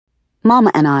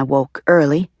Mama and I woke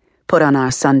early, put on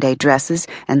our Sunday dresses,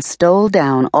 and stole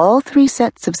down all 3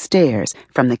 sets of stairs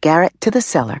from the garret to the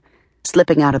cellar,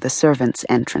 slipping out of the servants'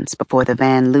 entrance before the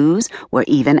Van Loos were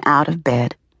even out of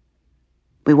bed.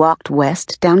 We walked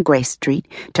west down Grace Street,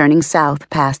 turning south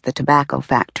past the tobacco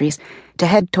factories to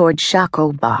head toward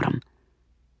Shockoe Bottom.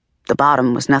 The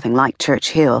bottom was nothing like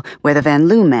Church Hill, where the Van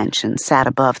Loo mansion sat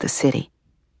above the city.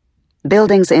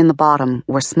 Buildings in the bottom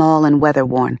were small and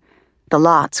weather-worn, the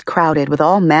lots crowded with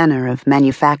all manner of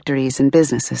manufactories and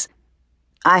businesses.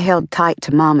 I held tight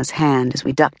to Mama's hand as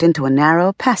we ducked into a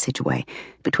narrow passageway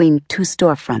between 2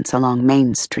 storefronts along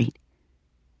Main Street.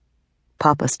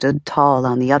 Papa stood tall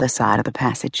on the other side of the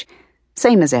passage,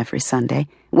 same as every Sunday,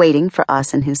 waiting for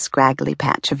us in his scraggly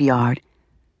patch of yard.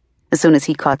 As soon as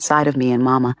he caught sight of me and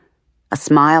Mama, a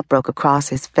smile broke across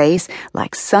his face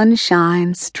like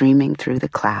sunshine streaming through the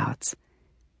clouds.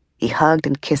 He hugged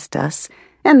and kissed us,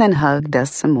 and then hugged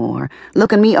us some more,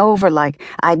 looking me over like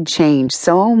I'd changed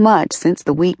so much since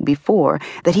the week before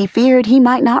that he feared he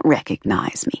might not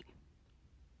recognize me.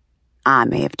 I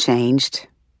may have changed,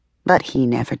 but he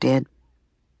never did.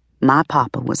 My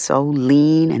papa was so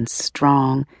lean and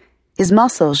strong. His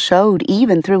muscles showed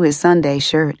even through his Sunday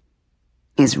shirt.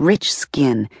 His rich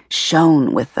skin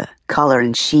shone with the color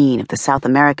and sheen of the South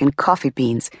American coffee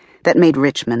beans that made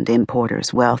Richmond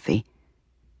importers wealthy.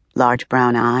 Large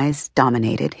brown eyes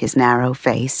dominated his narrow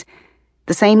face,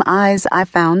 the same eyes I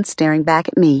found staring back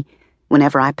at me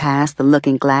whenever I passed the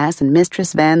looking-glass in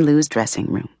Mistress Van Loo's dressing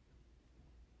room.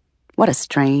 What a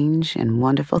strange and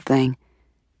wonderful thing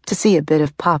to see a bit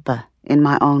of Papa in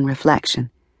my own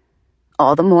reflection.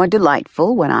 All the more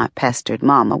delightful when I pestered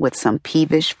Mama with some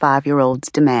peevish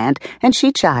 5-year-old's demand, and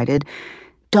she chided,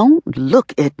 "Don't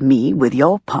look at me with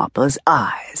your papa's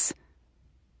eyes."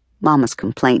 Mama's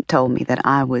complaint told me that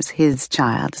I was his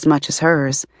child as much as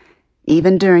hers,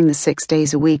 even during the 6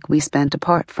 days a week we spent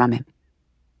apart from him.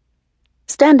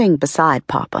 Standing beside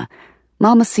Papa,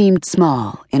 Mama seemed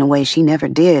small in a way she never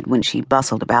did when she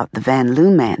bustled about the Van Loo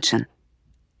mansion.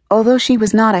 Although she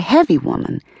was not a heavy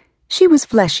woman, she was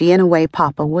fleshy in a way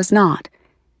Papa was not.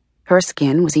 Her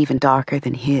skin was even darker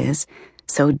than his,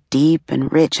 so deep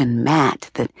and rich and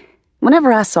matte that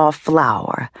whenever I saw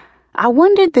flour, I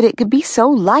wondered that it could be so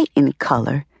light in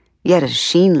color, yet as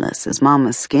sheenless as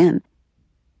Mama's skin.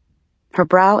 Her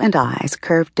brow and eyes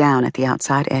curved down at the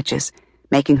outside edges,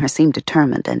 making her seem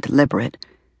determined and deliberate,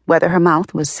 whether her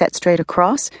mouth was set straight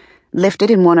across,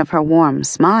 lifted in one of her warm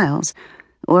smiles,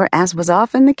 or, as was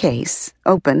often the case,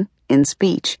 open in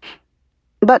speech.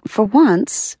 But for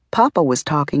once, Papa was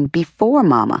talking before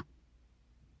Mama.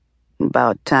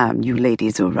 "About time you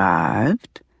ladies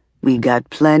arrived. We got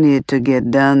plenty to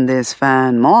get done this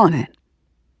fine morning."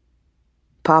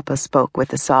 Papa spoke with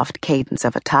the soft cadence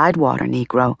of a Tidewater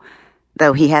Negro,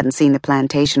 though he hadn't seen the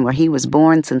plantation where he was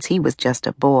born since he was just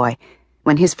a boy,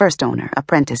 when his first owner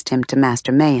apprenticed him to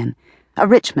Master Mahan, a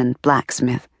Richmond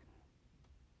blacksmith.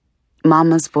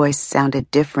 Mama's voice sounded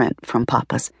different from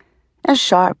Papa's, as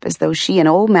sharp as though she and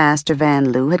old Master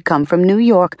Van Loo had come from New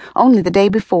York only the day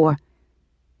before.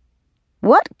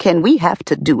 "What can we have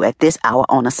to do at this hour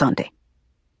on a Sunday?"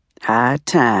 "High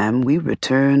time we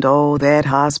returned all that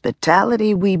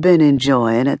hospitality we been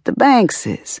enjoying at the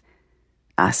Bankses.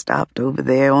 I stopped over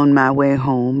there on my way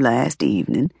home last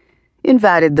evening,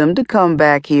 invited them to come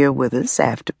back here with us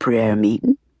after prayer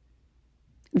meeting."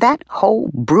 "That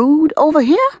whole brood over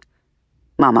here?"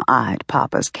 Mama eyed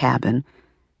Papa's cabin.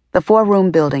 The 4-room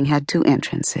building had 2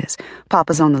 entrances,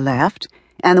 Papa's on the left,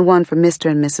 and the one for Mr.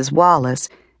 and Mrs. Wallace,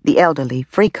 the elderly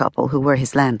free couple who were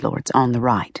his landlords, on the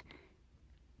right.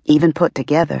 Even put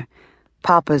together,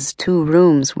 Papa's 2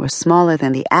 rooms were smaller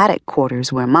than the attic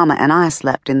quarters where Mama and I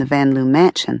slept in the Van Loo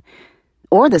mansion,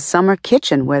 or the summer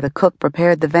kitchen where the cook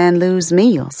prepared the Van Loo's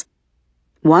meals.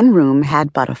 One room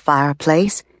had but a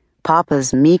fireplace,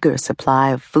 Papa's meager supply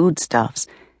of foodstuffs,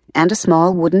 and a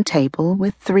small wooden table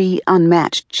with 3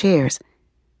 unmatched chairs.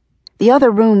 The other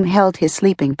room held his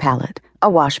sleeping pallet, a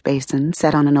wash basin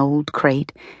set on an old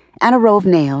crate, and a row of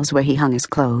nails where he hung his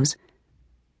clothes.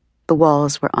 The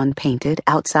walls were unpainted,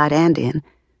 outside and in,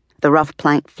 the rough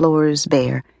plank floors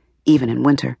bare, even in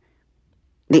winter.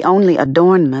 The only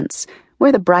adornments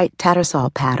were the bright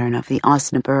tattersall pattern of the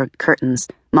Osnaburg curtains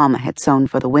Mama had sewn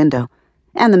for the window,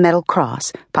 and the metal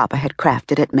cross Papa had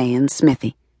crafted at Mahan's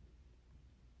smithy.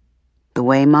 The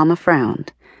way Mama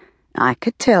frowned, I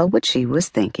could tell what she was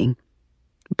thinking.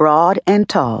 Broad and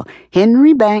tall,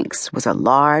 Henry Banks was a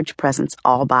large presence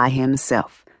all by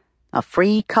himself, a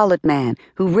free colored man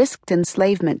who risked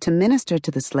enslavement to minister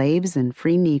to the slaves and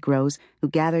free Negroes who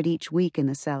gathered each week in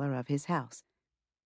the cellar of his house.